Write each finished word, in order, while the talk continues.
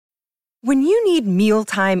When you need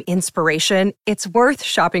mealtime inspiration, it's worth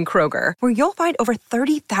shopping Kroger, where you'll find over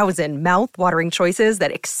 30,000 mouth-watering choices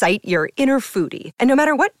that excite your inner foodie. And no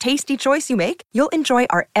matter what tasty choice you make, you'll enjoy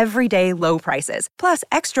our everyday low prices, plus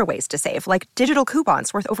extra ways to save, like digital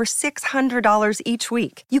coupons worth over $600 each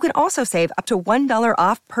week. You can also save up to $1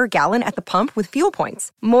 off per gallon at the pump with fuel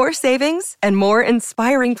points. More savings and more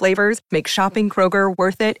inspiring flavors make shopping Kroger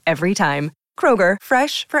worth it every time. Kroger,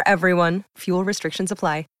 fresh for everyone. Fuel restrictions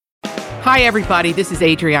apply. Hi, everybody. This is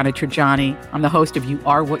Adriana Trajani. I'm the host of You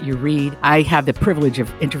Are What You Read. I have the privilege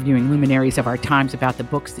of interviewing luminaries of our times about the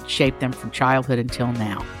books that shaped them from childhood until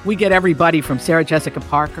now. We get everybody from Sarah Jessica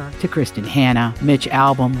Parker to Kristen Hanna, Mitch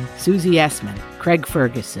Albom, Susie Essman, Craig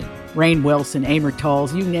Ferguson, Rainn Wilson, Amor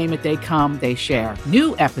Tolls, you name it, they come, they share.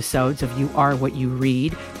 New episodes of You Are What You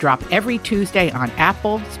Read drop every Tuesday on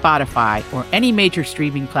Apple, Spotify, or any major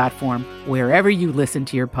streaming platform wherever you listen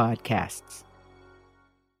to your podcasts.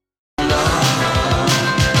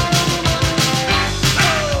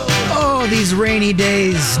 Oh, these rainy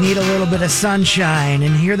days need a little bit of sunshine,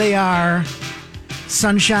 and here they are.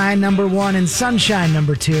 Sunshine number 1 and sunshine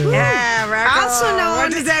number 2. Yeah, Rocco. Also known-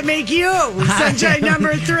 What does that make you? Sunshine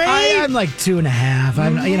number 3? I'm like 2.5.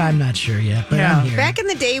 I'm not sure yet, but I'm here. Back in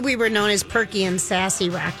the day, we were known as Perky and Sassy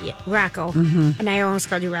Rocco. And I almost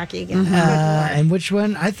called you Rocky again. And which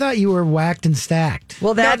one? I thought you were whacked and stacked.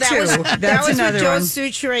 Well, that No, too. that That's was another with Joe one.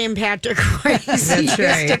 Suchere and Patrick Royce. That's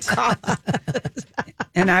right. Used to call us.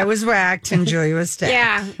 And I was whacked and Julia was stacked.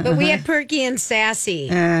 Yeah, but we had Perky and Sassy.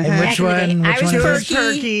 And Back which in the day. one? I was Which one?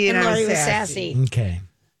 Perky, and I was Lori was Sassy. Sassy. Okay.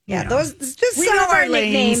 Yeah, those just We some know of our our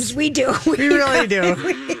lanes. nicknames. We do. We really do.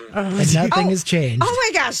 And nothing has changed.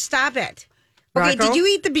 Oh my gosh, stop it. Okay, Rocco? did you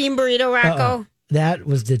eat the bean burrito, Rocco? That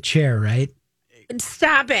was the chair, right?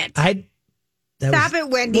 Stop it. Stop it,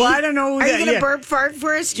 Wendy. Well, I don't know Are that- you going to yeah. burp fart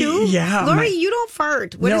for us too? Yeah, Lori, my- you don't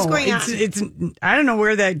fart. What is going on? It's I don't know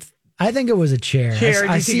where that. I think it was a chair. Chair,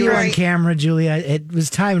 I you see think you you're on right? camera, Julia. It was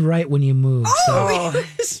timed right when you moved. Oh, Oh,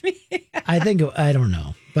 I think I don't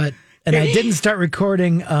know, but and I didn't start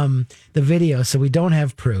recording the video, so we don't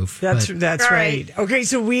have proof. that's but- that's All right. Okay,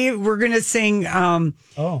 so we're gonna sing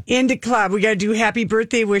Into Club. We got to do happy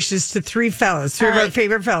birthday wishes to 3 fellas, 3 of our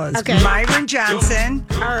favorite fellas. Okay. Myron Johnson,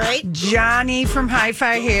 all right. Johnny from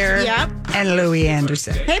Hi-Fi Hair, Yep. and Louis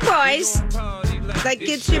Anderson. Hey, boys. Like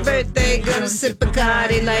it's your birthday, gonna sip a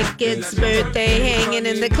Bacardi like it's birthday, hanging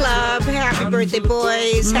in the club. Happy birthday,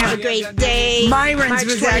 boys. Have a great day. Myron's March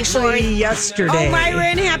was 24th. actually yesterday. Oh,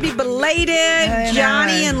 Myron, happy belated. I know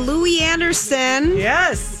Johnny it. and Louis Anderson.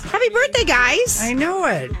 Yes, Happy birthday, guys. I know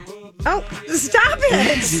it. Oh, stop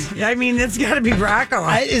it. I mean, it's got to be Rocco.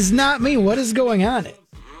 It's not me. What is going on?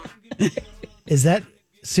 Is that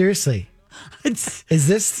seriously? It's, Is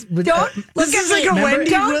this? Don't look this at is like me. a Remember-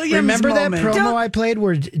 Wendy don't- Williams Remember that moment. promo I played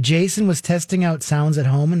where Jason was testing out sounds at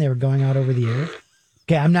home and they were going out over the air?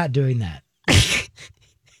 Okay, I'm not doing that.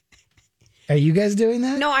 Are you guys doing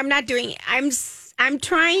that? No, I'm not doing it. I'm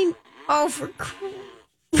trying. Oh, for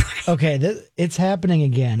Okay, it's happening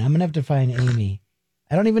again. I'm gonna have to find Amy.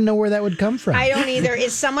 I don't even know where that would come from. I don't either.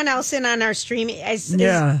 Is someone else in on our stream?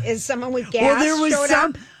 Yeah. Is someone with gas? Well, there was showed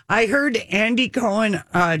some. up? I heard Andy Cohen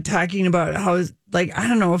talking about how, like, I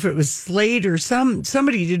don't know if it was Slade or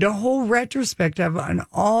somebody did a whole retrospective on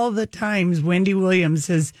all the times Wendy Williams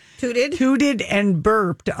has tooted and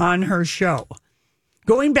burped on her show,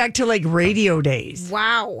 going back to like radio days.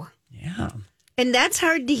 Wow. Yeah. And that's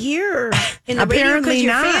hard to hear in the radio Apparently because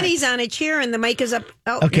your not. fanny's on a chair and the mic is up.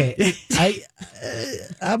 Oh. Okay,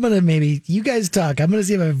 I'm gonna you guys talk. I'm gonna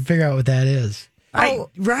see if I can figure out what that is.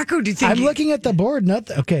 Rocco, do you think I'm looking at the board.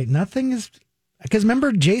 Nothing is. Because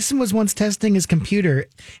remember, Jason was once testing his computer,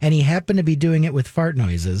 and he happened to be doing it with fart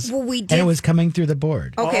noises. Well, we and did- it was coming through the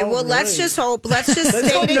board. Okay, well, let's just hope. Let's just Let's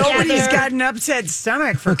stay hope together. nobody's got an upset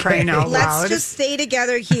stomach for crying out Let's loud. just stay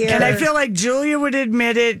together here. And I feel like Julia would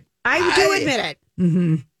admit it. I do admit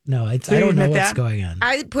it. No, I you don't know admit what's that? going on.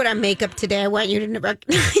 I put on makeup today. I want you to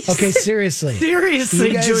recognize. Okay, seriously. Seriously,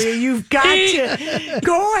 You guys- Julia, you've got to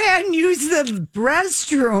go ahead and use the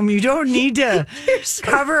restroom. You don't need to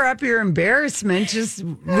cover up your embarrassment. Just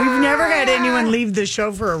we've never had anyone leave the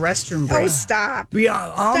show for a restroom break. Oh, stop. We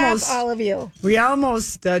Stop, all of you.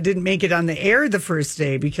 almost didn't make it on the air the first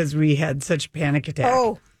day because we had such a panic attack.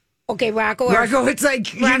 Oh, okay, Rocco. Rocco, it's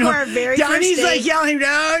like, Rocco, our very Donnie's first day- like yelling,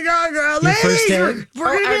 go, Your first day? we're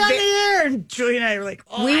going to be our on ve- the air. And Julie and I were like,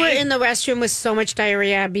 oh, We were in the restroom with so much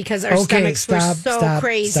diarrhea because our Okay, stomachs were so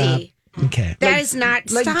crazy. Stop. Okay. That is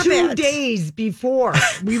not. Like stop 2 it. days before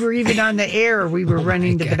we were even on the air, we were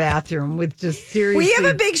running to the bathroom with just seriously. We have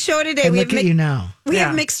a big show today. And we look have at you now. We Yeah.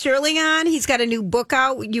 have Mick Sterling on. He's got a new book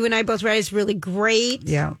out. You and I both read. It's really great.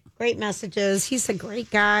 Yeah. Great messages. He's a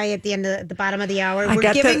great guy at the bottom of the hour. We're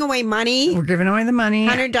got giving away money. We're giving away the money.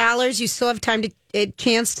 $100. You still have time a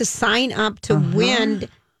chance to sign up to win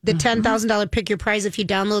the $10,000 pick your prize if you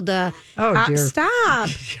download the. Dear. Stop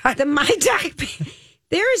the My Talk.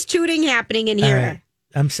 There is shooting happening in here.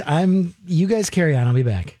 All right. You guys carry on. I'll be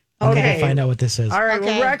back. I'm going to find out what this is. All right.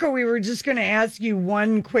 Okay. Well, Rocco, we were just going to ask you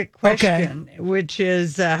one quick question, which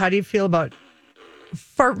is how do you feel about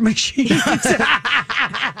fart machines?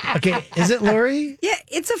 Okay. Is it Lori? Yeah,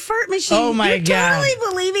 it's a fart machine. Oh, my God. You're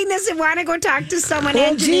totally believing this and want to go talk to someone.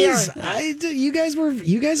 Well, engineer. you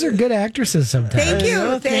guys are good actresses sometimes. Thank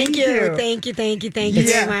you. Thank you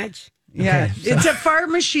very much. Yeah, Okay, it's a fart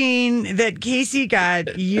machine that Casey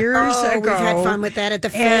got years ago. We've had fun with that at the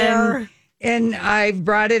fair. And I've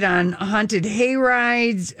brought it on haunted hay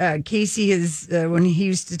rides. Casey has, when he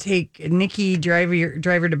used to take Nikki, drive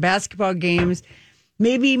her to basketball games,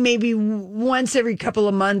 maybe once every couple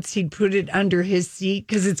of months he'd put it under his seat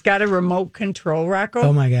because it's got a remote control, Rocco.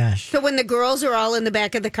 Oh my gosh. So when the girls are all in the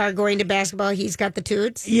back of the car going to basketball, he's got the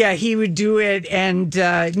toots? Yeah, he would do it. And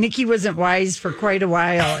Nikki wasn't wise for quite a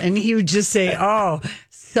while. And he would just say, oh,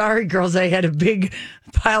 sorry, girls, I had a big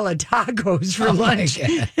pile of tacos for lunch.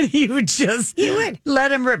 And he would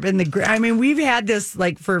let him rip in the. I mean, we've had this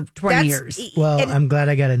like for 20 years. Well, I'm glad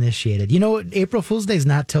I got initiated. You know what? April Fool's Day is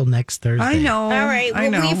not till next Thursday. I know. All right.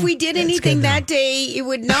 Well, if we did anything that day, you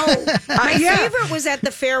would know. My favorite was at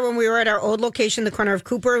the fair when we were at our old location, the corner of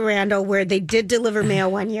Cooper and Randall, where they did deliver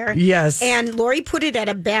mail one year. Yes. And Lori put it at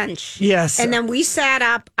a bench. Yes. And then we sat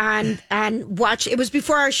up on watch. It was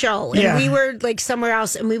before our show, and we were like somewhere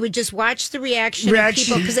else, and we would just watch the reaction of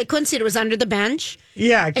people because they couldn't see it. It was under the bench.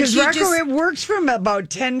 Yeah, because Rocco, it works from about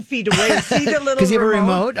 10 feet away. See the little Because you have a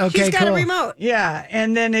remote? Okay, She's got a remote. Yeah,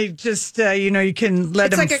 and then it just, you can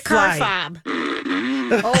let them fly. It's like a car fob.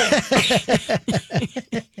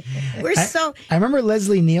 We're so... I remember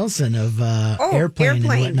Leslie Nielsen of Airplane and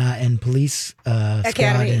whatnot and Police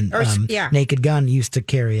Academy. Squad and Naked Gun used to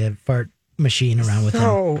carry a fart machine around with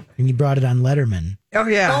him. And he brought it on Letterman. Oh,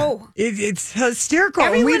 yeah. It's hysterical.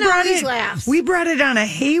 Everyone always laughs. We brought it on a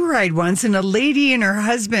hayride once, and a lady and her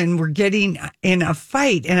husband were getting in a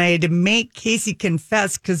fight, and I had to make Casey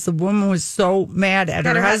confess because the woman was so mad at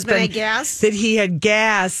her husband had gas? that he had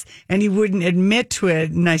gas, and he wouldn't admit to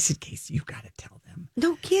it. And I said, Casey, you got to tell them.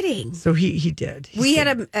 No kidding. So he did. We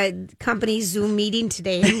had a company Zoom meeting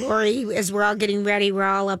today, and Lori, as we're all getting ready, we're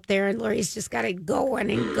all up there, and Lori's just got it going,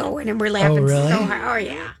 and we're laughing so hard. Oh,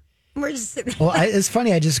 yeah. We're just sitting there. Well, it's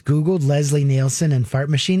funny. I just Googled Leslie Nielsen and fart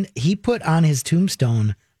machine. He put on his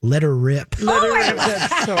tombstone, let her rip. Let her rip.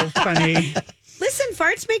 That's so funny. Listen,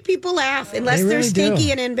 farts make people laugh unless they're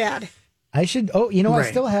stinky and in bed. I should, I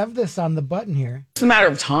still have this on the button here. It's a matter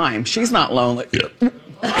of time. She's not lonely.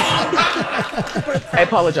 I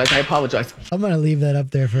apologize. I'm going to leave that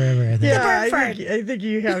up there forever. I think. Yeah, I think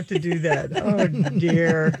you have to do that. Oh,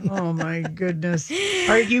 dear. Oh, my goodness. All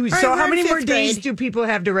right, so how many more days do people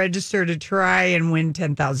have to register to try and win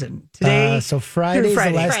 10,000? Today? So Friday's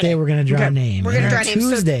the last day we're going to draw a name. We're going to draw names.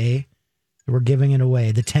 Tuesday, we're giving it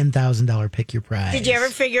away, the $10,000 pick your prize. Did you ever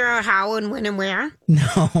figure out how and when and where?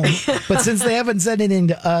 No, but since they haven't said anything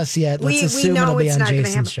to us yet, let's assume it'll be on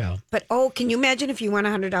Jason's show. But can you imagine if you won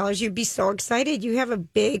 $100? You'd be so excited. You have a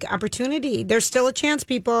big opportunity. There's still a chance,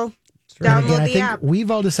 people. Download the app.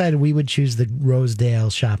 We've all decided we would choose the Rosedale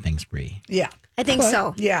shopping spree. Yeah. I think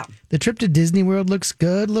so. Yeah. The trip to Disney World looks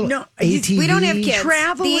good. ATV. We don't have kids.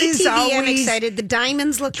 Travel the is ATV, always... I'm excited. The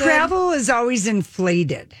diamonds look good. Travel is always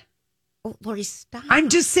inflated. Oh, Lori, stop. I'm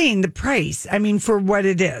just saying the price. I mean, for what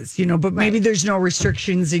it is, but maybe there's no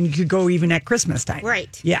restrictions and you could go even at Christmas time.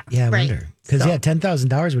 Right. Yeah. Yeah, I wonder. Because,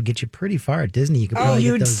 $10,000 would get you pretty far at Disney. You could probably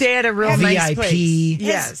you'd stay at a real nice VIP. place.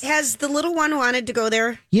 Yes. Has the little one wanted to go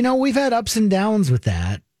there? We've had ups and downs with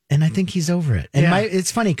that. And I think he's over it. And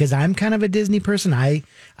it's funny because I'm kind of a Disney person. I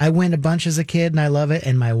went a bunch as a kid and I love it.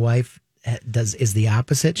 And my wife is the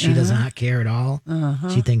opposite. She does not care at all.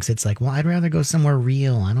 She thinks it's like, well, I'd rather go somewhere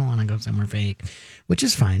real. I don't want to go somewhere fake, which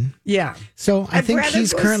is fine. Yeah. So I think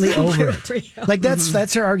he's currently over it. Real. Like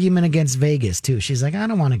that's her argument against Vegas too. She's like, I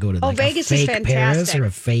don't want to go to Vegas a is fake Paris or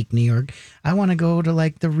a fake New York. I want to go to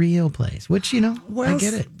like the real place, which I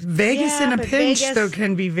get it. Vegas in a pinch though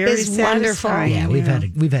can be very satisfying. Yeah, we've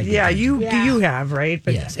had. Yeah, you have, right?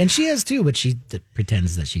 But yes, and she has too, but she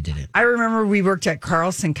pretends that she didn't. I remember we worked at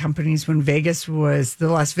Carlson Companies when Vegas was the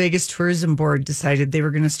Las Vegas Tourism Board decided they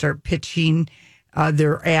were going to start pitching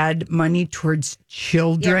their ad money towards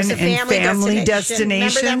children Yeah, it was a and family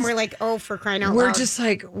destinations. Remember them? We're like, oh, for crying out We're loud. just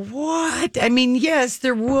like, what? I mean, yes,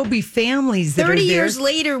 there will be families that 30 are there. years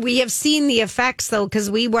later, we have seen the effects, though,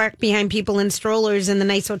 because we walk behind people in strollers in the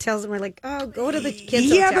nice hotels, and we're like, oh, go to the kids'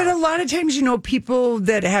 Yeah, hotel. but a lot of times, people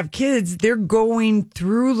that have kids, they're going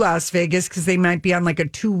through Las Vegas because they might be on like a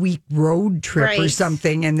 2-week road trip or Right.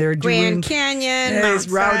 something, and they're doing Grand Canyon, Mount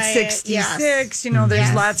Route Zion, 66. yes. There's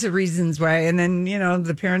Yes. lots of reasons why. And then,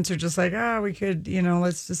 the parents are just like, we could,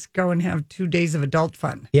 let's just go and have 2 days of adult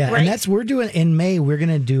fun. Yeah, Right. and that's we're doing in May. We're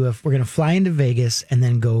gonna fly into Vegas and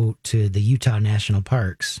then go to the Utah National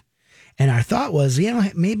Parks. And our thought was,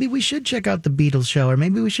 maybe we should check out the Beatles show, or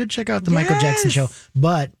maybe we should check out the Michael Jackson show.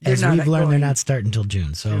 But They're as not we've learned, they're going. not starting until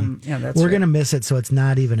June, so Yeah, that's we're right. gonna miss it. So it's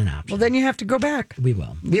not even an option. Well, then you have to go back. We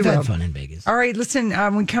will. You We've will. had fun in Vegas. All right, listen,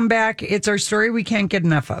 when we come back, it's our story we can't get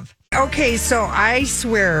enough of. Okay, so I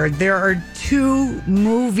swear there are 2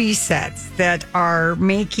 movie sets that are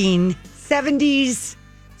making 70s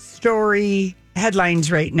story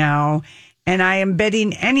headlines right now. And I am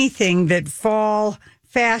betting anything that fall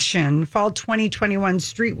 2021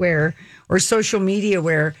 streetwear or social media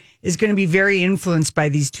wear is going to be very influenced by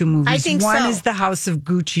these 2 movies. I think One so. is The House of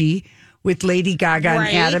Gucci with Lady Gaga Right.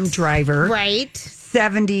 and Adam Driver. Right.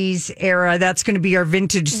 70s era. That's going to be our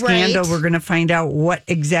vintage scandal. Right. We're going to find out what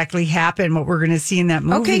exactly happened, what we're going to see in that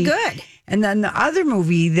movie. Okay, good. And then the other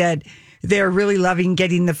movie that they're really loving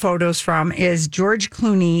getting the photos from is George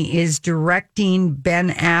Clooney is directing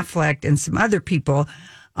Ben Affleck and some other people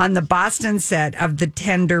on the Boston set of The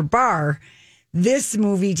Tender Bar. This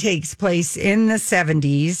movie takes place in the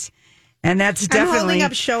 70s. And that's I'm definitely holding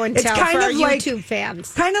up show and tell for our YouTube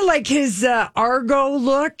fans. Kind of like his Argo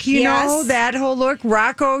look, Yes. that whole look.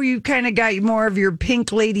 Rocco, you kind of got more of your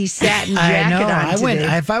pink lady satin jacket I know. on I went.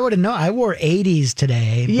 today. If I would have known, I wore 80s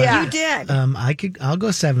today. But, Yeah. You did. I'll go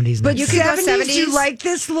 70s. But You next could time. go 70s, do you 70s? like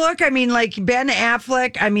this look? I mean, like Ben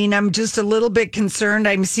Affleck. I mean, I'm just a little bit concerned.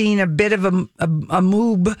 I'm seeing a bit of a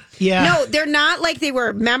moob. Yeah. No, they're not like they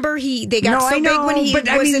were. Remember, they got No, so I know, big when he but was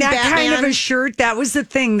I mean in that Batman. kind of a shirt. That was the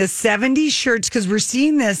thing. The 70s shirts, because we're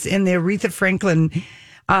seeing this in the Aretha Franklin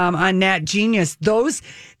on Nat Genius.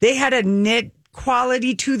 They had a knit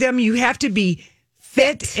quality to them. You have to be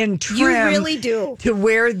fit and trim. You really do. To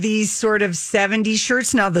wear these sort of 70s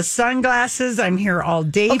shirts. Now, the sunglasses, I'm here all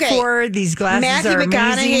day Okay. for. These glasses Matthew are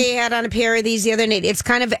McConaughey amazing. had on a pair of these the other night. It's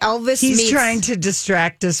kind of Elvis He's meets. trying to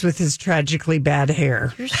distract us with his tragically bad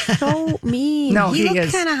hair. You're so mean. No, he looked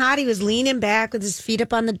is. kind of hot. He was leaning back with his feet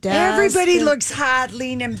up on the desk. Everybody And- looks hot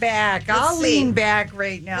leaning back. I'll see. lean back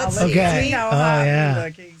right now. Let's Look see. at Okay. me how Oh, hot yeah. we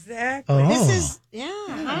look. Exactly. Oh. This is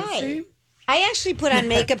hi. I actually put on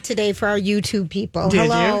makeup today for our YouTube people. Did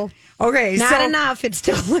Hello. you? Okay, Not so enough. It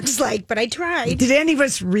still looks like, but I tried. did any of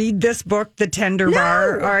us read this book, The Tender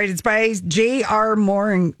Bar? All right, it's by J.R.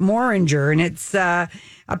 Moringer, and it's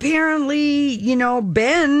apparently,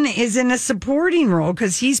 Ben is in a supporting role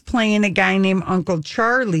because he's playing a guy named Uncle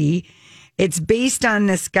Charlie. It's based on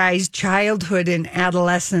this guy's childhood and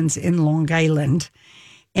adolescence in Long Island.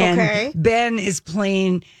 And Okay. Ben is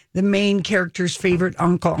playing the main character's favorite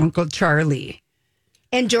uncle, Uncle Charlie.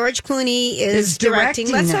 And George Clooney is directing.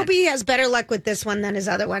 directing Let's it. hope he has better luck with this one than his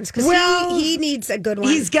other ones because Well, he needs a good one.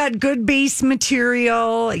 He's got good base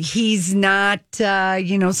material. He's not,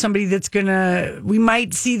 somebody that's we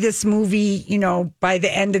might see this movie, by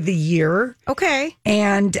the end of the year. okay.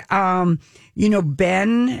 And,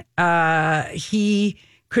 Ben, he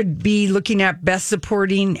could be looking at best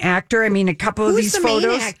supporting actor. I mean, a couple of Who's these the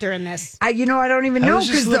photos. main actor in this? I don't even I know was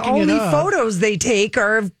just because the looking it only up. photos they take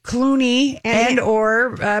are of Clooney And-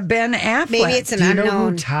 or Ben Affleck. Maybe it's an Do you know who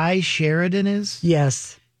unknown. Ty Sheridan is?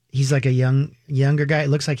 Yes. He's like a younger guy. It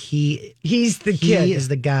looks like He's the he kid. is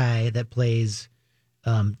the guy that plays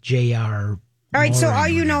J.R. All right, so all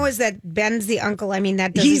Moringer. you know is that Ben's the uncle. I mean,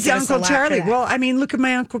 that doesn't He's give us a Uncle lot for Charlie. that. Well, I mean, look at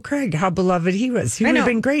my Uncle Craig, how beloved he was. He I would have know.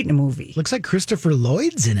 been great in a movie. Looks like Christopher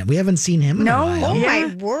Lloyd's in it. We haven't seen him in No. a while. Oh, Yeah.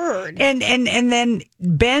 my word. And then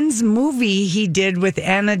Ben's movie he did with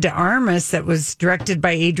Anna de Armas that was directed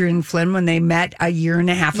by Adrian Flynn when they met a year and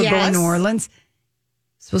a half ago Yes. in New Orleans.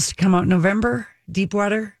 Supposed to come out in November.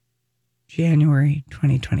 Deepwater, January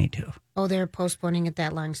 2022. Oh, they're postponing it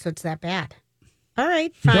that long, so it's that bad. All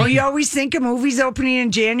right, fine. Don't you always think a movie's opening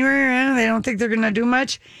in January? They don't think they're going to do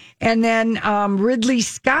much. And then Ridley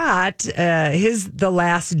Scott, The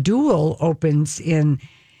Last Duel opens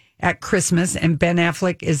at Christmas, and Ben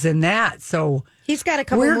Affleck is in that. So He's got a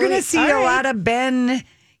couple. we're going to movies. see All a right. lot of Ben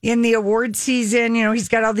in the award season. He's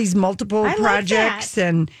got all these multiple I like projects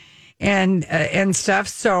that. and stuff.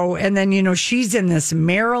 So, and then she's in this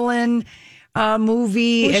Marilyn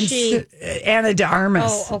movie. Who's and she? Anna de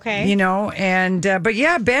Armas. Oh, okay. You know, and but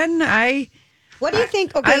yeah, Ben, What do you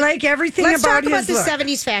think? Okay, I like everything Let's about talk about his the look.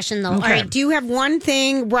 70s fashion, though. Okay. All right, do you have one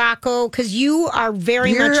thing, Rocco? Because you are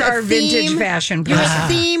very You're much a our vintage theme- fashion You're person. a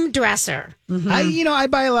theme dresser. I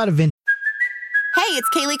buy a lot of vintage. Hey, it's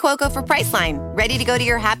Kaylee Cuoco for Priceline. Ready to go to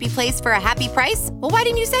your happy place for a happy price? Well, why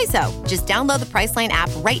didn't you say so? Just download the Priceline app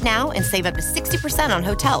right now and save up to 60% on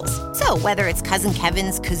hotels. So whether it's Cousin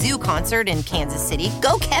Kevin's Kazoo concert in Kansas City,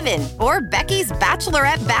 go Kevin, or Becky's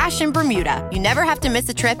Bachelorette Bash in Bermuda, you never have to miss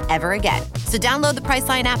a trip ever again. So download the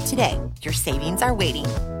Priceline app today. Your savings are waiting.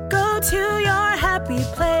 Go to your happy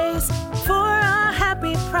place for a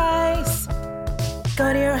happy price.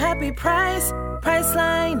 Go to your happy price,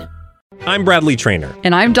 Priceline. I'm Bradley Trainer.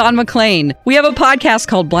 And I'm Don McClain. We have a podcast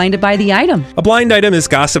called Blinded by the Item. A blind item is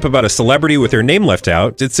gossip about a celebrity with their name left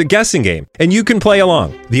out. It's a guessing game, and you can play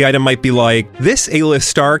along. The item might be like, this A-list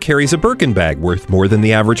star carries a Birkin bag worth more than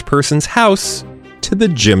the average person's house to the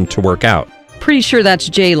gym to work out. Pretty sure that's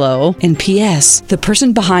J-Lo. And P.S. the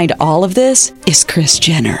person behind all of this is Kris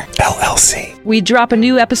Jenner, LLC. We drop a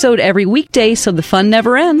new episode every weekday so the fun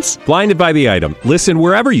never ends. Blinded by the Item. Listen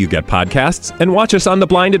wherever you get podcasts and watch us on the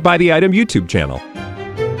Blinded by the Item YouTube channel.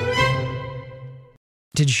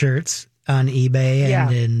 Vintage shirts on eBay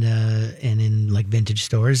and in like vintage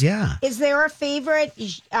stores. Yeah. Is there a favorite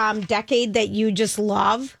decade that you just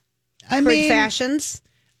love I for mean, fashions?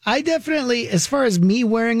 I definitely, as far as me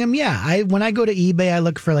wearing them, yeah. When I go to eBay, I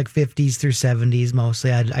look for like 50s through 70s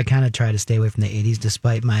mostly. I kind of try to stay away from the 80s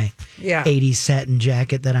despite my 80s satin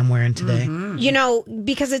jacket that I'm wearing today. Mm-hmm. You know,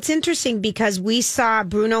 because it's interesting because we saw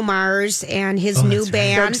Bruno Mars and his new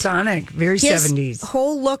band. Dark Sonic, very His 70s.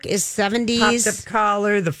 whole look is 70s. Popped up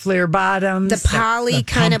collar, the flare bottoms. The poly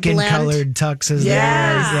kind of blend. Pumpkin-colored tuxes.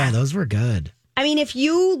 Yeah. Yeah, those were good. I mean, if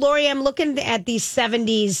you, Lori, I'm looking at these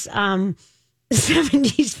 70s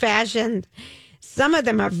 70s fashion. Some of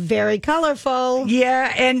them are very colorful.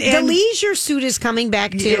 Yeah, and the leisure suit is coming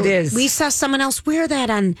back too. It is. We saw someone else wear that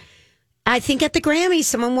on. I think at the Grammys,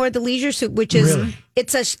 someone wore the leisure suit, which is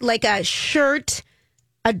it's like a shirt,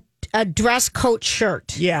 a dress coat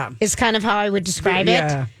shirt. Yeah, is kind of how I would describe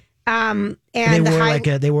it. And they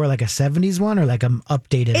wore like a 70s one or like an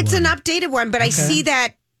updated. It's one? an updated one, but I see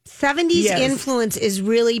that 70s influence is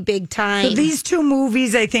really big time. So these two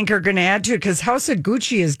movies, I think, are going to add to it because House of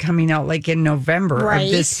Gucci is coming out like in November of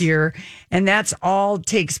this year. And that's all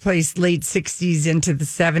takes place late 60s into the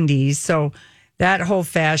 70s. So that whole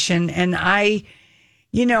fashion. And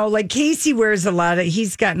like Casey wears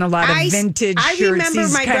he's gotten a lot of vintage shirts. I remember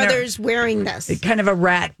my brothers wearing this. Kind of a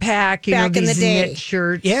Rat Pack, back in the day. knit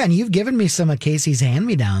shirts. Yeah, and you've given me some of Casey's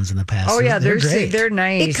hand-me-downs in the past. Oh, yeah, they're great. They're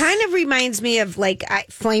nice. It kind of reminds me of like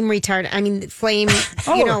flame retard. I mean, flame,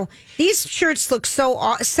 these shirts look so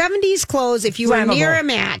 70s clothes if you were near a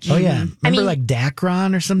match. Oh, yeah. Remember like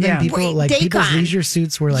Dacron or something? Yeah. People's leisure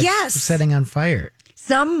suits were like setting on fire.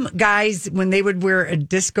 Some guys, when they would wear a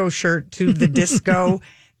disco shirt to the disco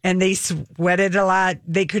and they sweated a lot,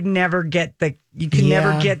 they could never get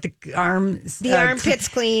never get the armpits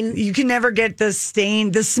clean. You can never get the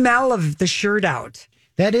smell of the shirt out.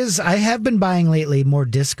 That is, I have been buying lately more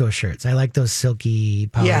disco shirts. I like those silky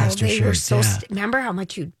polyester shirts. Remember how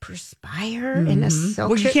much you'd perspire in a silk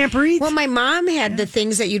Well, you can't breathe. Well, my mom had the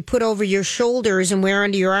things that you'd put over your shoulders and wear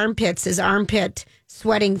under your armpits as armpit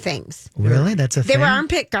sweating things. Really? That's a thing? They were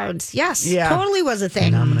armpit guards. Yes. Yeah. Totally was a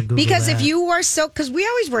thing. I'm gonna Google because that. if you wore silk, because we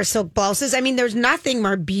always wear silk blouses. I mean, there's nothing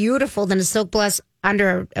more beautiful than a silk blouse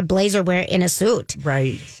under a blazer wear in a suit.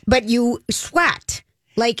 Right. But you sweat.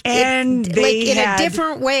 In a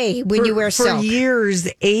different way when you wear silk. For years,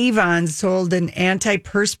 Avon sold an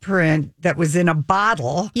antiperspirant that was in a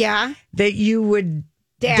bottle. Yeah. That you would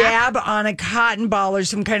dab on a cotton ball or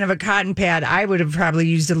some kind of a cotton pad. I would have probably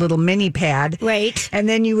used a little mini pad. Right. And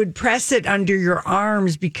then you would press it under your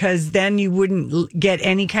arms because then you wouldn't get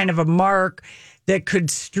any kind of a mark that could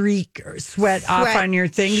streak or sweat off on your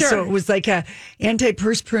thing. Sure. So it was like a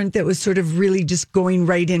antiperspirant that was sort of really just going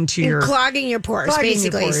right into your... Clogging your pores,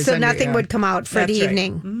 basically. So nothing would come out for the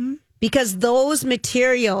evening. Right. Mm-hmm. Because those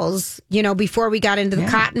materials, before we got into the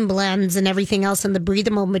cotton blends and everything else and the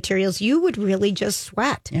breathable materials, you would really just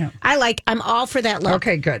sweat. Yeah. I'm all for that look.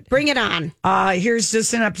 Okay, good. Bring it on. Here's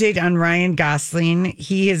just an update on Ryan Gosling.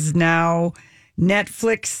 He is now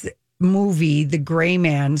Netflix movie, The Gray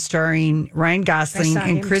Man, starring Ryan Gosling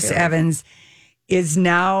and Chris Evans, is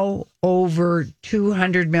now over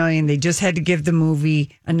 $200 million. They just had to give the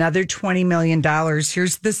movie another $20 million.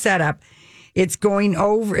 Here's the setup. It's going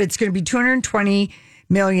to be $220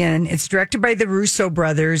 million. It's directed by the Russo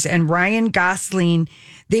brothers and Ryan Gosling.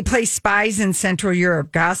 They play spies in Central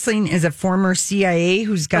Europe. Gosling is a former CIA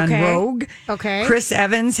who's gone rogue. Okay. Chris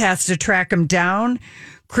Evans has to track him down.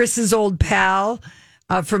 Chris's old pal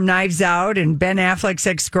from Knives Out and Ben Affleck's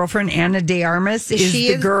ex-girlfriend, Anna de Armas, is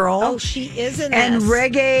the girl. Oh, she is in And this.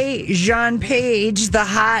 Reggae Jean Page, the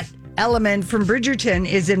hot element from Bridgerton,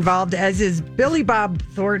 is involved, as is Billy Bob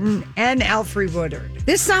Thornton and Alfre Woodard.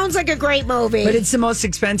 This sounds like a great movie. But it's the most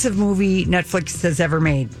expensive movie Netflix has ever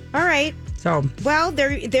made. All right. So, well,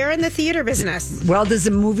 they're in the theater business. Well, does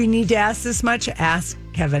a movie need to ask this much? Ask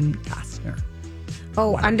Kevin Costner.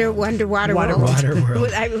 Oh, Underwater World.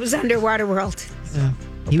 It was Underwater World. Yeah.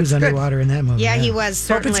 He was underwater in that movie. Yeah, he was,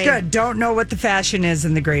 certainly. Hope it's good. Don't know what the fashion is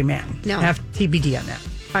in The Gray Man. No. Have TBD on that.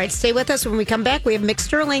 All right, stay with us. When we come back, we have Mick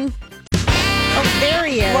Sterling. Oh, there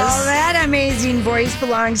he is. Well, that amazing voice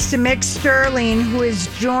belongs to Mick Sterling, who is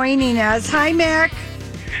joining us. Hi, Mick.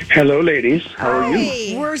 Hello, ladies. How are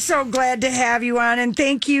you? We're so glad to have you on, and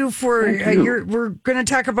thank you for we're going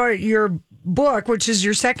to talk about your book, which is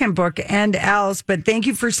your second book, and else. But thank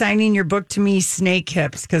you for signing your book to me, Snake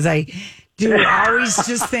Hips, because I do always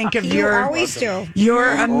just think of your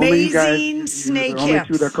amazing snake hips. Only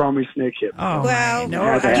two that call me Snake Hips. Oh, well,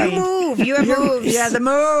 no, you move. You have moves. Yeah, the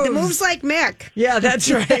moves. The moves like Mick. Yeah,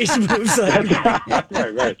 that's right. Moves like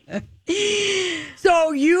right.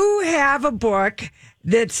 So you have a book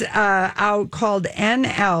that's out called And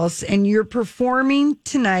Else, and you're performing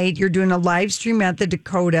tonight. You're doing a live stream at the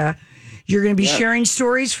Dakota. You're going to be sharing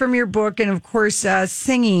stories from your book and, of course,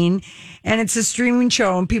 singing. And it's a streaming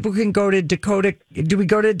show, and people can go to Dakota. Do we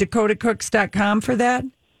go to dakotacooks.com for that?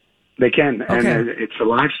 They can. Okay. And it's a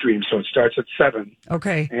live stream, so it starts at 7.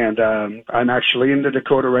 Okay. And I'm actually in the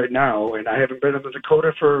Dakota right now, and I haven't been in the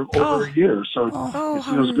Dakota for over a year. So it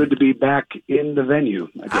feels good to be back in the venue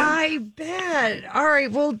again. I bet. All right.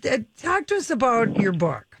 Well, talk to us about your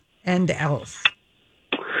book, And Else.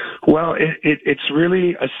 Well, it's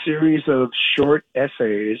really a series of short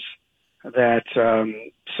essays that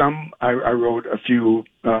some I wrote a few,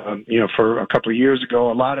 for a couple of years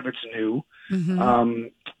ago. A lot of it's new. Mm-hmm.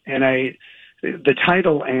 And the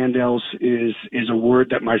title "And Else" is a word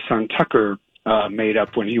that my son Tucker made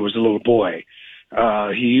up when he was a little boy.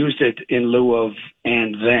 He used it in lieu of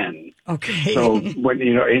 "and then." Okay. So when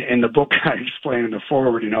in the book I explain in the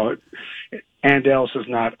foreword, "and else" is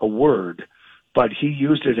not a word, but he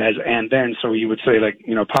used it as "and then." So he would say, like,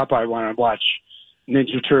 Papa, I want to watch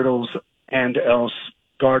Ninja Turtles and else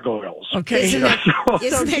Gargoyles. Okay. Isn't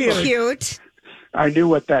it cute? I knew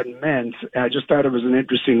what that meant. I just thought it was an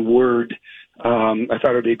interesting word. I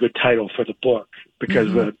thought it would be a good title for the book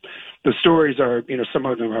because the stories are, some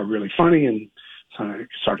of them are really funny and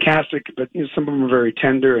sarcastic, but some of them are very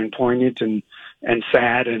tender and poignant and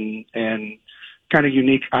sad and kind of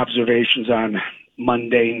unique observations on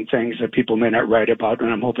mundane things that people may not write about.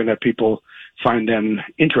 And I'm hoping that people find them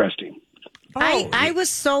interesting. I was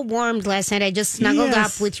so warmed last night. I just snuggled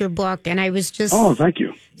up with your book, and I was just... Oh, thank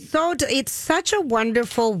you. So it's such a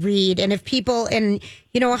wonderful read. And if people... And,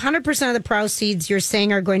 100% of the proceeds you're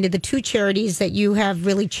saying are going to the two charities that you have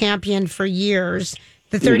really championed for years,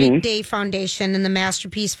 the 30-Day Foundation and the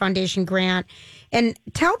Masterpiece Foundation grant. And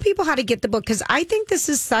tell people how to get the book, because I think this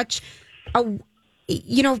is such a...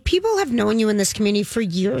 people have known you in this community for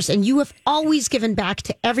years, and you have always given back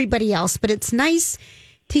to everybody else. But it's nice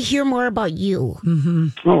to hear more about you. Mm-hmm.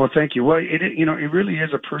 Oh, well, thank you. Well, it really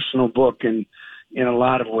is a personal book in a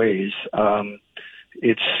lot of ways.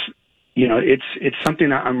 It's something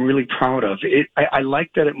that I'm really proud of. I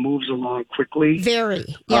like that it moves along quickly. Very.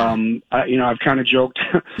 Yeah. I've kind of joked.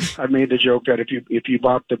 I've made the joke that if you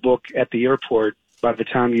bought the book at the airport, by the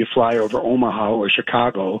time you fly over Omaha or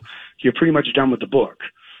Chicago, you're pretty much done with the book.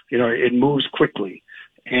 It moves quickly,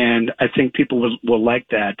 and I think people will like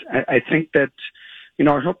that. I think that.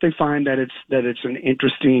 I hope they find that it's an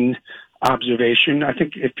interesting observation. I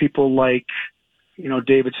think if people like,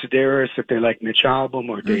 David Sedaris, if they like Mitch Albom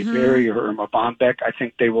or Dave Barry or Irma Bombeck, I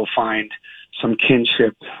think they will find some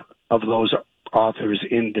kinship of those authors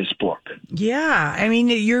in this book. Yeah. I mean,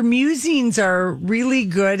 your musings are really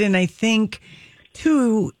good. And I think,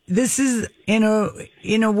 too, this is, in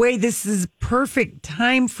a way, this is perfect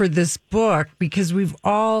time for this book because we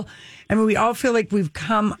all feel like we've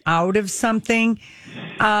come out of something.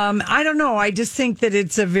 I don't know. I just think that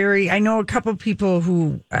it's I know a couple people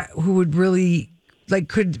who would really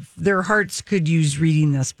their hearts could use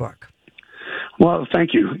reading this book. Well,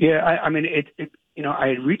 thank you. Yeah. I mean, I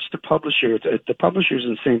had reached the publisher. The publisher's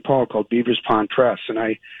in St. Paul called Beavers Pond Press. And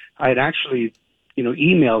I had actually,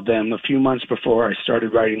 emailed them a few months before I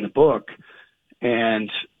started writing the book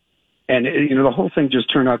and And the whole thing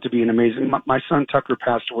just turned out to be an amazing. My son Tucker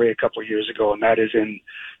passed away a couple of years ago, and that is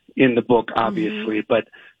in the book, obviously. But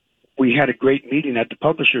we had a great meeting at the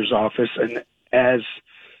publisher's office, and as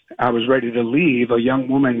I was ready to leave, a young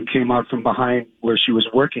woman came out from behind where she was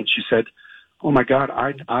working. She said, "Oh my God,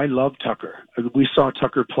 I love Tucker. We saw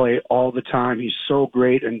Tucker play all the time. He's so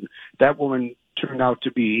great." And that woman turned out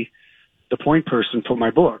to be the point person for my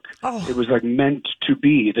book. Oh. It was like meant to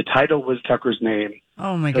be. The title was Tucker's name.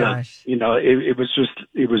 Oh my gosh.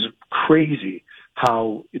 It was crazy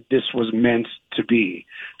how this was meant to be.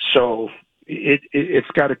 So it's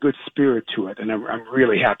got a good spirit to it, and I'm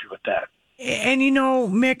really happy with that. And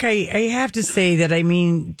Mick, I have to say that, I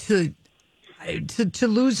mean, to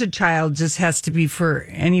lose a child just has to be, for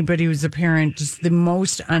anybody who's a parent, just the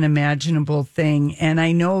most unimaginable thing. And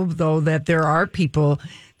I know, though, that there are people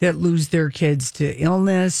that lose their kids to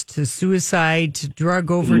illness, to suicide, to drug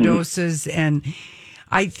overdoses. And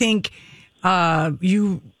I think I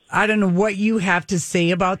don't know what you have to say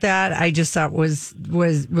about that. I just thought was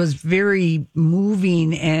very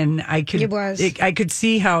moving, and I could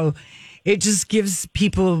see how it just gives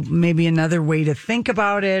people maybe another way to think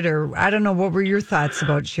about it, or I don't know. What were your thoughts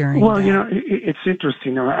about sharing? Well, that? it's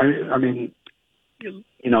interesting. I mean,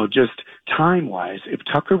 just time-wise, if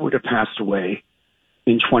Tucker would have passed away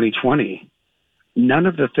in 2020, none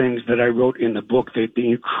of the things that I wrote in the book, the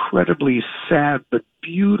incredibly sad but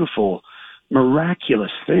beautiful,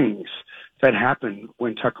 miraculous things that happened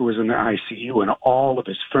when Tucker was in the ICU and all of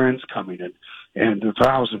his friends coming in and the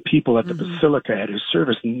 1,000 people at the Basilica at his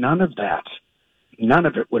service, none of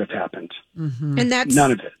it would have happened. Mm-hmm. And that's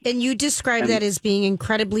none of it. And you describe that as being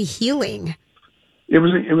incredibly healing. It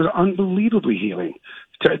was unbelievably healing.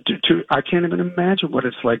 I can't even imagine what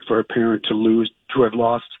it's like for a parent to have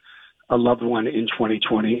lost a loved one in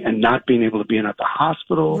 2020 and not being able to be in at the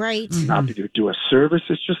hospital, right? Not to do a service.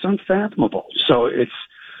 It's just unfathomable. So it's,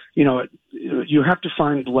 you have to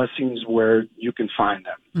find blessings where you can find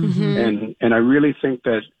them. Mm-hmm. And I really think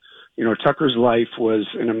that, Tucker's life was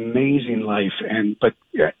an amazing life, but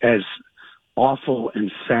as awful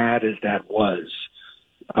and sad as that was,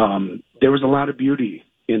 there was a lot of beauty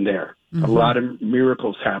in there. Mm-hmm. A lot of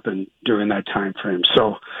miracles happened during that time frame.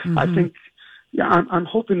 So I think, I'm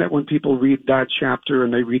hoping that when people read that chapter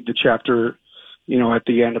and they read the chapter, at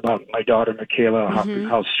the end about my daughter, Michaela,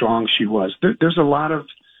 how strong she was, there's a lot of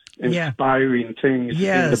inspiring things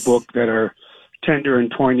in the book that are tender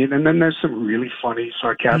and poignant. And then there's some really funny,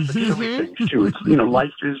 sarcastic, silly things too. It's, life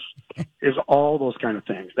is all those kind of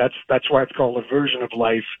things. That's why it's called A Version of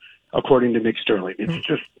Life, according to Mick Sterling. It's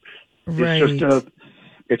just,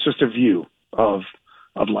 it's just a view of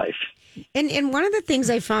life. And one of the things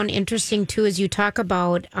I found interesting too is you talk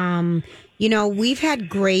about, we've had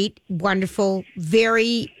great, wonderful,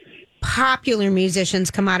 very popular musicians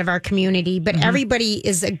come out of our community, but everybody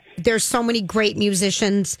there's so many great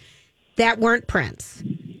musicians that weren't Prince.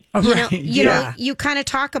 You kind of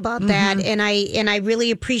talk about that, and I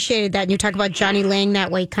really appreciated that. And you talk about Johnny Lang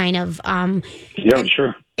that way, kind of.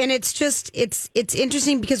 Sure. And it's just it's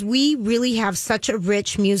interesting because we really have such a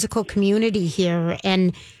rich musical community here,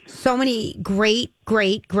 and so many great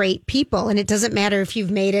people. And it doesn't matter if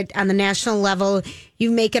you've made it on the national level,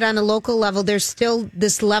 you make it on a local level. There's still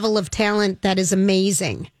this level of talent that is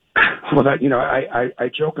amazing. Well,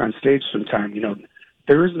 I joke on stage sometimes.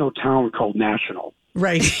 There is no town called national.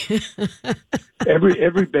 Right.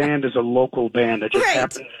 every band is a local band that just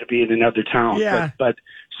happens to be in another town. Yeah. But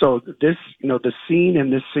so this, the scene in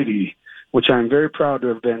this city, which I'm very proud to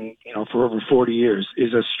have been, for over 40 years,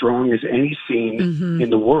 is as strong as any scene in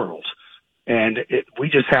the world. And we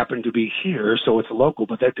just happen to be here, so it's local.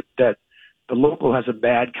 But that the local has a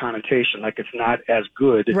bad connotation, like it's not as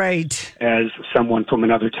good as someone from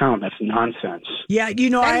another town. That's nonsense. Yeah,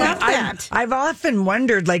 I love that. I've often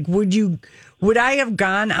wondered, like, would I have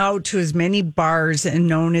gone out to as many bars and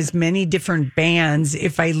known as many different bands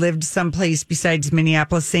if I lived someplace besides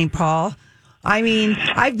Minneapolis, St. Paul? I mean,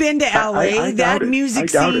 I've been to LA. That music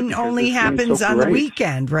scene only happens on the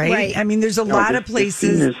weekend, right? I mean, there's a lot of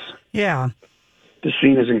places. The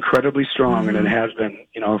scene is incredibly strong, and it has been,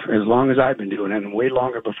 as long as I've been doing it, and way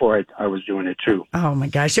longer before I was doing it too. Oh my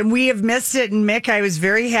gosh. And we have missed it. And Mick, I was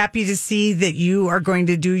very happy to see that you are going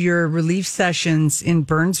to do your relief sessions in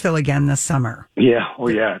Burnsville again this summer. Yeah. Oh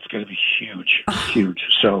yeah. It's going to be huge.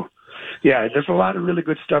 So yeah, there's a lot of really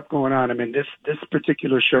good stuff going on. I mean, this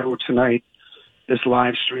particular show tonight, this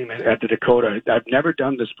live stream at the Dakota, I've never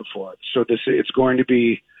done this before. So it's going to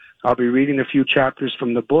be, I'll be reading a few chapters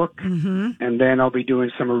from the book, and then I'll be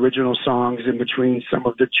doing some original songs in between some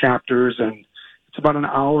of the chapters, and it's about an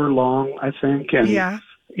hour long, I think. And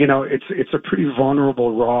it's a pretty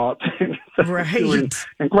vulnerable, raw thing. Right.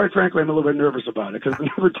 And quite frankly, I'm a little bit nervous about it because I've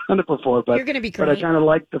never done it before. But you're going to be great. But I kind of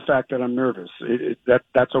like the fact that I'm nervous.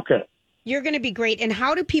 That's okay. You're going to be great. And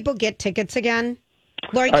how do people get tickets again?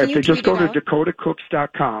 Lori, can you tweet just go to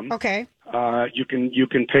dakotacooks.com. Okay. You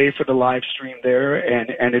can pay for the live stream there,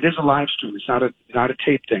 and it is a live stream. It's not a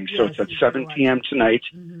tape thing. So it's at 7 p.m. tonight,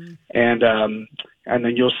 and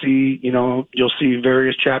then you'll see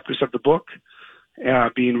various chapters of the book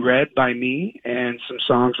being read by me, and some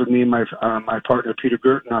songs with me and my partner Peter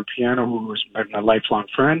Gerton on piano, who is my lifelong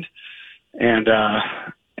friend, and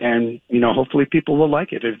hopefully people will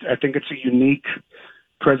like it. I think it's a unique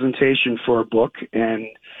presentation for a book, and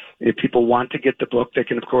if people want to get the book, they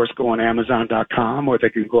can of course go on Amazon.com, or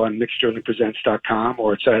they can go on nicksterlingpresents.com,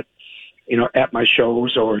 or it's at my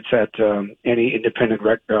shows, or it's at any independent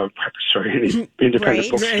bookstore in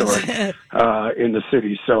the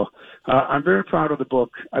city. So I'm very proud of the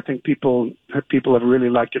book. I think people have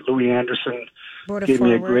really liked it. Louis Anderson gave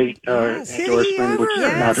me a great endorsement, which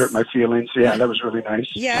did not hurt my feelings. Yeah, that was really nice.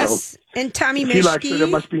 Yes, so, and Tommy Mischke. He likes it.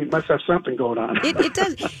 It must have something going on. It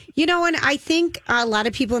does. And I think a lot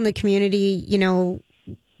of people in the community,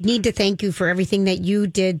 need to thank you for everything that you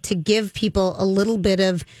did to give people a little bit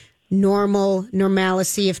of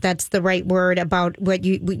normalcy, if that's the right word, about what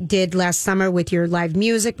you did last summer with your live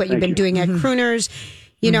music, what you've been doing at Crooners,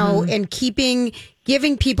 and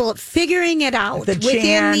giving people, figuring it out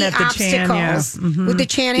within the obstacles with the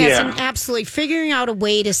Chan House, and absolutely figuring out a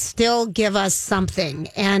way to still give us something.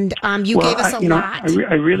 And you gave us a lot.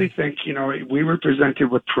 I really think, we were presented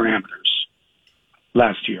with parameters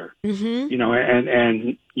last year,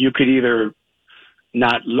 and you could either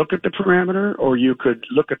not look at the parameter, or you could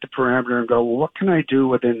look at the parameter and go, well, what can I do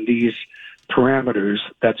within these parameters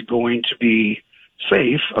that's going to be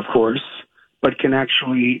safe, of course, but can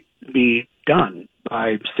actually be done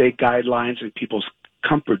by state guidelines and people's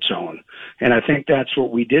comfort zone. And I think that's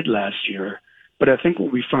what we did last year. But I think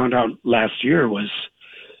what we found out last year was,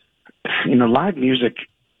 live music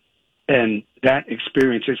and that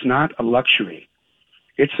experience is not a luxury.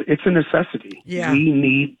 It's a necessity. Yeah. We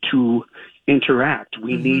need to interact.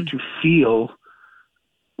 We need to feel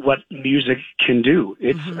what music can do.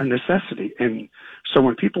 It's a necessity. And so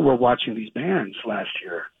when people were watching these bands last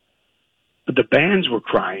year, the bands were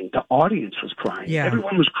crying. The audience was crying. Yeah.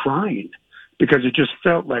 Everyone was crying because it just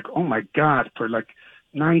felt like, oh my God, for like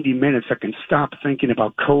 90 minutes, I can stop thinking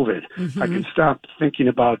about COVID. I can stop thinking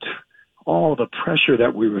about all the pressure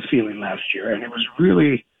that we were feeling last year. And it was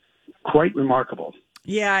really quite remarkable.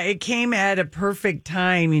 Yeah, it came at a perfect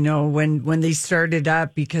time, when they started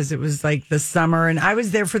up, because it was like the summer, and I was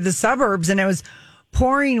there for the suburbs, and it was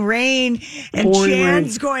pouring rain, and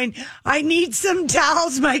Chan's going, I need some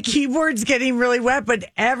towels. My keyboard's getting really wet, but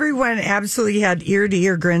everyone absolutely had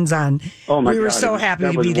ear-to-ear grins on. Oh, my God. We were so happy to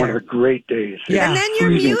be there. That was one of the great days. Yeah. And then your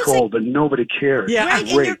freezing music. cold, but nobody cared. Yeah.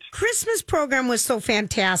 Right, and your Christmas program was so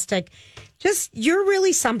fantastic. You're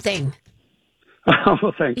really something.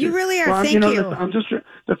 Well, thank you. You really are. Well, thank you. I'm just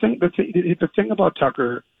the thing about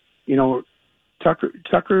Tucker.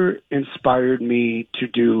 Tucker inspired me to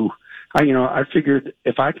do. I figured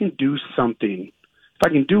if I can do something, if I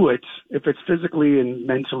can do it, if it's physically and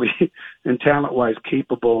mentally and talent-wise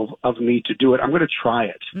capable of me to do it, I'm going to try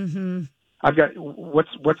it. Mm-hmm. I've got what's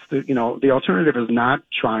the the alternative is not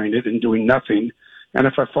trying it and doing nothing. And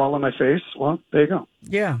if I fall on my face, well, there you go.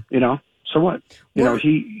 Yeah. So what?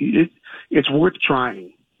 It's worth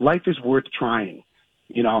trying. Life is worth trying.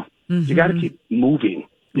 You got to keep moving.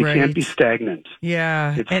 You can't be stagnant.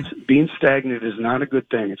 Yeah. Being stagnant is not a good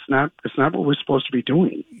thing. It's not what we're supposed to be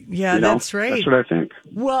doing. Yeah, that's right. That's what I think.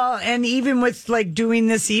 Well, and even with doing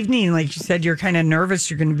this evening, like you said, you're kind of nervous.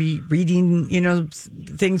 You're going to be reading,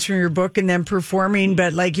 things from your book and then performing,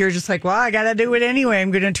 but you're just like, well, I got to do it anyway.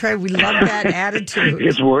 I'm going to try. We love that attitude.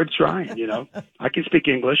 It's worth trying, I can speak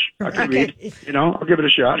English. I can read, I'll give it a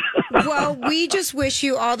shot. Well, we just wish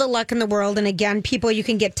you all the luck in the world. And again, people, you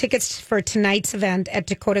can get tickets for tonight's event at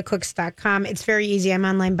dakotacooks.com. It's very easy. I'm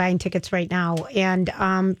online buying tickets right now. And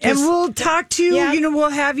we'll talk to you. Yeah. We'll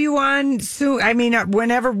have you on soon. I mean,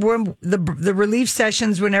 whenever the relief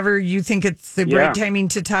sessions, whenever you think it's the right timing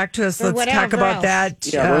to talk to us, let's talk about that.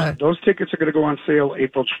 Yeah, those tickets are going to go on sale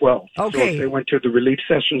April 12th. Okay. So if they went to the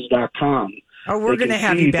reliefsessions.com, we're going to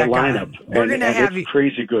have you back on. We're going to have you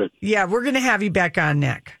crazy good. Yeah, we're going to have you back on,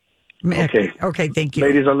 Nick. Okay, thank you.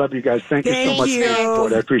 Ladies, I love you guys. Thank you so much for your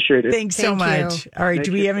support. I appreciate it. Thanks so much. All right,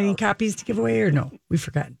 do we have any copies to give away or no? We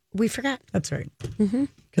forgot. We forgot. That's right. Mm-hmm.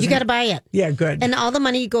 You got to buy it. Yeah, good. And all the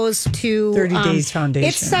money goes to 30 Days Foundation.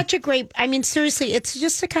 It's such a great, I mean, seriously, it's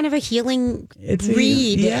just a kind of a healing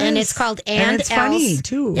read. Yes. And it's called And it's funny,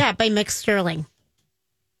 too. Yeah, by Mick Sterling.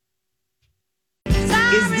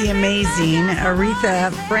 Is the amazing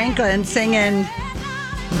Aretha Franklin singing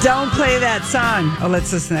Don't Play That Song. Oh,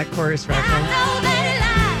 let's listen to that chorus, Rocco.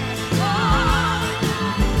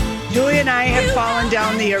 Julie and I have fallen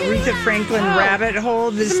down the Aretha Franklin rabbit hole.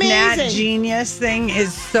 This Nat Genius thing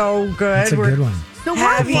is so good. That's a good one. So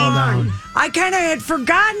I kind of had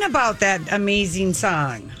forgotten about that amazing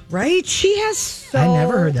song, right? She has I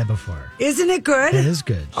never heard that before. Isn't it good? It is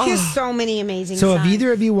good. She has so many amazing So songs. have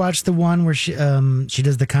either of you watched the one where she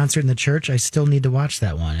does the concert in the church? I still need to watch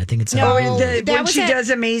that one. I think it's when she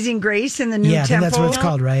does Amazing Grace in the new temple. I think that's what it's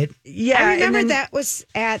called, right? Yeah, I remember that was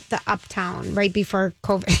at the Uptown right before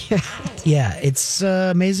COVID. Yeah, it's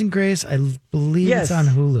Amazing Grace. I believe it's on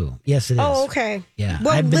Hulu. Yes, it is. Oh, okay. Yeah,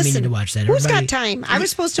 well, I've been listen, meaning to watch that. Who's got time? I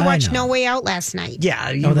was supposed to watch No Way Out last night. Yeah,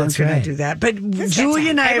 you weren't going to do that. But Julie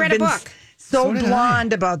and I have read a been book. so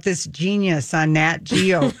blonde about this genius on Nat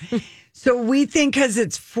Geo. So we think because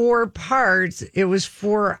it's 4 parts, it was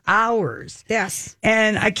 4 hours. Yes.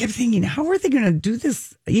 And I kept thinking, how are they going to do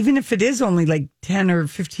this? Even if it is only like 10 or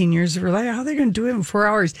 15 years of her life, how are they going to do it in 4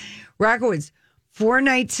 hours? Rocco, it's 4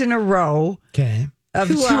 nights in a row of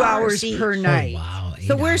 2 hours per night. Oh, wow.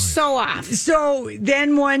 So we're so off. So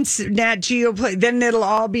then once Nat Geo play, then it'll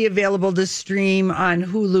all be available to stream on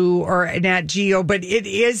Hulu or Nat Geo. But it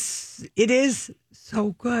is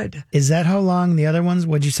so good. Is that how long the other ones?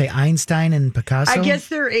 What'd you say, Einstein and Picasso? I guess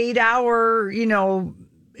they're 8 hour.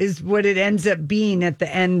 Is what it ends up being at the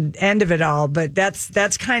end of it all. But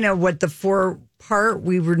that's kind of what the 4 part.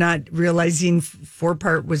 We were not realizing 4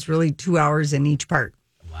 part was really 2 hours in each part.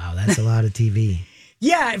 Wow, that's a lot of TV.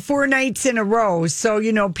 Yeah, 4 nights in a row. So,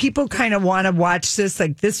 people kind of want to watch this.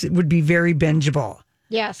 Like, this would be very bingeable.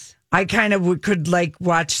 Yes. I kind of could,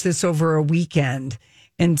 watch this over a weekend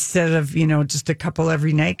instead of, just a couple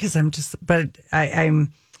every night. Because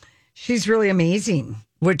she's really amazing.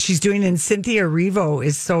 What she's doing in Cynthia Erivo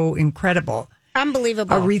is so incredible.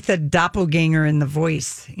 Unbelievable. Aretha doppelganger in the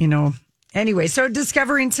voice, Anyway, so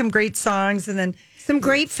discovering some great songs and then some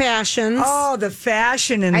great fashions. Oh, the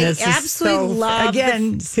fashion in this I absolutely love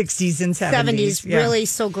again 60s and 70s. Really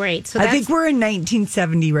so great. So I think we're in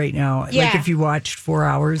 1970 right now. Yeah. Like if you watched 4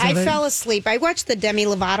 hours of it. I fell asleep. I watched the Demi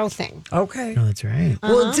Lovato thing. Okay. Oh, that's right.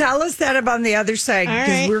 Well, tell us that about on the other side because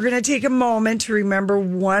right. we're going to take a moment to remember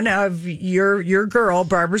one of your girl,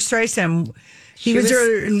 Barbara Streisand. He was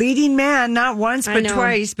her leading man, not once, but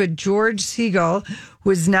twice. But George Segal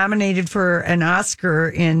was nominated for an Oscar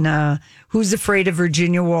in Who's Afraid of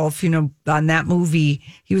Virginia Woolf? On that movie,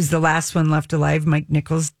 he was the last one left alive. Mike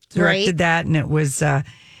Nichols directed that, and it was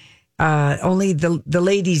only the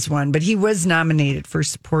ladies one. But he was nominated for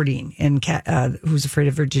supporting in Who's Afraid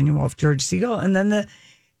of Virginia Woolf, George Segal. And then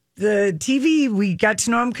the TV, we got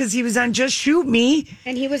to know him because he was on Just Shoot Me.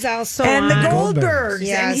 And he was also on the Goldbergs.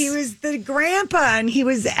 Yes. And he was the grandpa, and he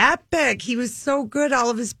was epic. He was so good.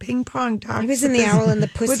 All of his ping pong talks. He was in The Owl and the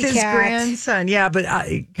Pussycat. With his grandson. Yeah, but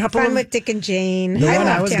a couple Fun with Dick and Jane. The one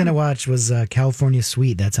I was going to watch was California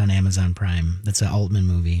Suite. That's on Amazon Prime. That's an Altman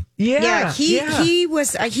movie. Yeah. He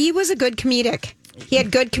was a good comedic. He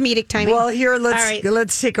had good comedic timing. Well, here,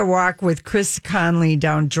 let's take a walk with Chris Conley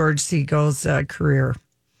down George Segal's career.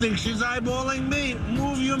 Think she's eyeballing me.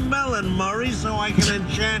 Move your melon, Murray, so I can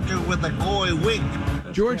enchant her with a coy wink.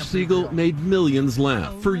 George Segal made millions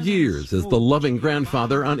laugh for years as the loving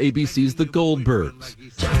grandfather on ABC's The Goldbergs.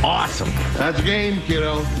 Awesome. That's game,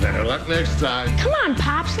 kiddo. Better luck next time. Come on,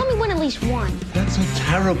 Pops. Let me win at least one. That's a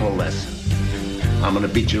terrible lesson. I'm going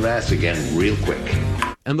to beat your ass again real quick.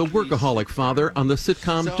 And the workaholic father on the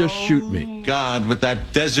sitcom Just Shoot Me. God, with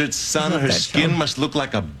that desert sun, her skin must look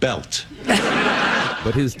like a belt.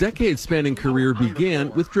 But his decade-spanning career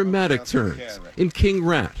began with dramatic turns in King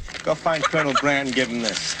Rat. Go find Colonel Brand and give him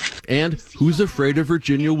this. And Who's Afraid of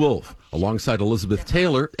Virginia Woolf, alongside Elizabeth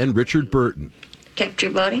Taylor and Richard Burton. Kept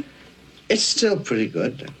your body? It's still pretty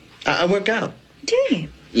good. I work out. Do you?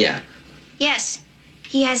 Yeah. Yes.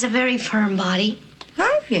 He has a very firm body.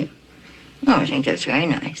 Have you? Oh, I think that's very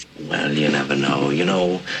nice. Well, you never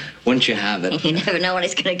know. Once you have it. You never know when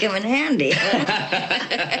it's going to come in handy.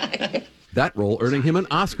 That role earning him an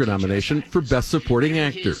Oscar nomination for Best Supporting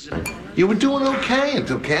Actor. You were doing okay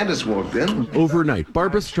until Candace walked in. Overnight,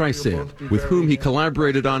 Barbra Streisand, with whom he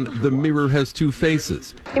collaborated on The Mirror Has Two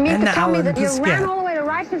Faces. You mean to tell me that you ran all the way to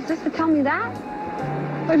Rikers just to tell me that?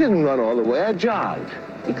 I didn't run all the way. I jogged.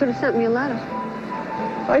 You could have sent me a letter.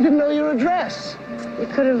 I didn't know your address. You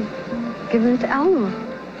could have given it to Eleanor.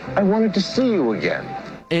 I wanted to see you again.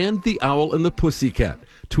 And The Owl and the Pussycat,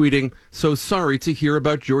 tweeting, "So sorry to hear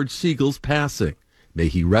about George Siegel's passing. May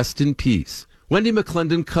he rest in peace." Wendy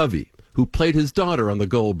McClendon Covey, who played his daughter on the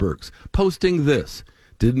Goldbergs, posting this,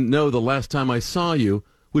 "Didn't know the last time I saw you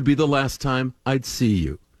would be the last time I'd see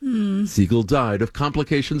you." Siegel died of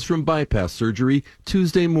complications from bypass surgery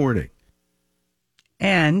Tuesday morning.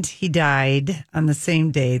 And he died on the same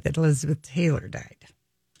day that Elizabeth Taylor died.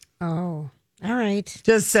 Oh, all right.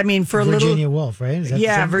 Just, I mean, for a little... Virginia Woolf, right?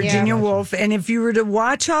 Yeah, Virginia Woolf. And if you were to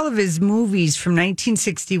watch all of his movies from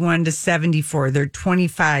 1961 to 74, they're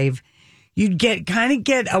 25, you'd get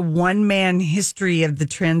a one-man history of the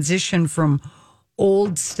transition from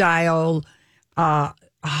old-style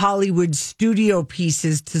Hollywood studio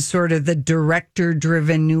pieces to sort of the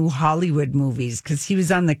director-driven new Hollywood movies, because he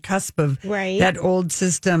was on the cusp of that old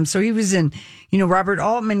system. So he was in, Robert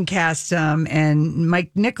Altman cast him, and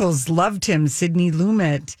Mike Nichols loved him, Sidney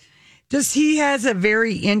Lumet. Just, he has a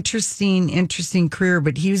very interesting career,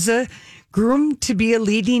 but he was groomed to be a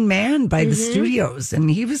leading man by the studios,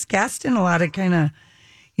 and he was cast in a lot of kind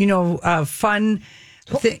of, fun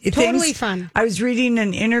totally fun. I was reading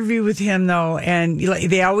an interview with him though, and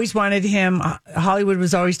they always wanted him. Hollywood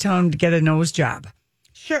was always telling him to get a nose job.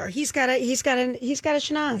 Sure, he's got a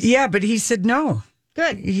schnoz. Yeah, but he said no.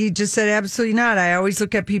 Good. He just said absolutely not. I always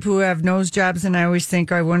look at people who have nose jobs, and I always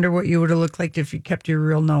think, I wonder what you would have looked like if you kept your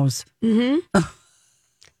real nose.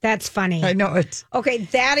 That's funny. I know it. Okay,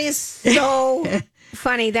 that is so.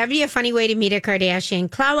 Funny. That'd be a funny way to meet a Kardashian.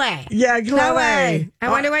 Chloe. Yeah, Chloe. I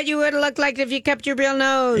wonder what you would have looked like if you kept your real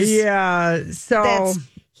nose. Yeah. So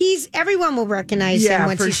everyone will recognize him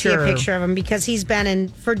once you see a picture of him, because he's been in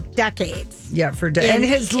for decades. Yeah, and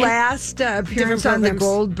his last appearance on the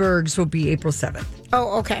Goldbergs will be April 7th.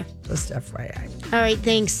 Oh, okay. Just FYI. All right,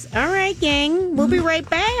 thanks. All right, gang. We'll be right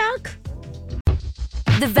back.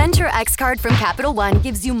 The Venture X card from Capital One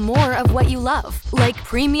gives you more of what you love, like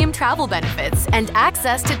premium travel benefits and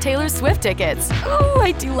access to Taylor Swift tickets. Oh,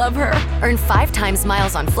 I do love her. Earn 5 times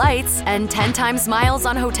miles on flights and 10 times miles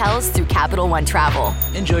on hotels through Capital One Travel.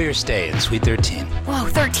 Enjoy your stay in Suite 13. Whoa,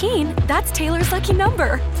 13? That's Taylor's lucky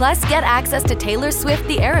number. Plus, get access to Taylor Swift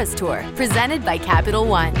The Eras Tour, presented by Capital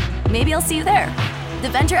One. Maybe I'll see you there. The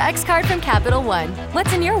Venture X card from Capital One.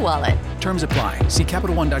 What's in your wallet? Terms apply. See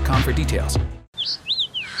CapitalOne.com for details.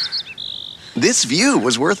 This view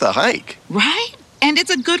was worth a hike. Right? And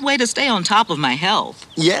it's a good way to stay on top of my health.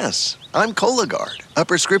 Yes, I'm Cologuard, a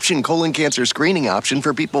prescription colon cancer screening option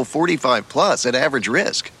for people 45 plus at average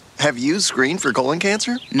risk. Have you screened for colon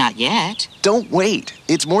cancer? Not yet. Don't wait.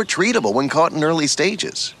 It's more treatable when caught in early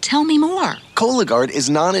stages. Tell me more. Cologuard is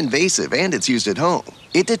non-invasive and it's used at home.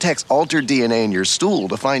 It detects altered DNA in your stool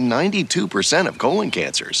to find 92% of colon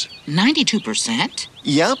cancers. 92%?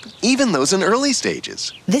 Yep, even those in early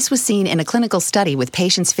stages. This was seen in a clinical study with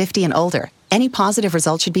patients 50 and older. Any positive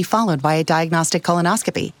result should be followed by a diagnostic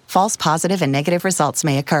colonoscopy. False positive and negative results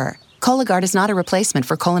may occur. Cologuard is not a replacement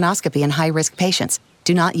for colonoscopy in high-risk patients.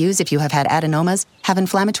 Do not use if you have had adenomas, have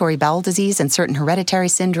inflammatory bowel disease and certain hereditary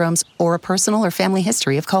syndromes, or a personal or family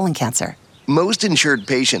history of colon cancer. Most insured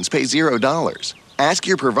patients pay $0. Ask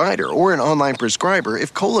your provider or an online prescriber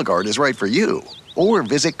if Cologuard is right for you, or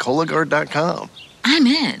visit Cologuard.com. I'm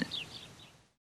in.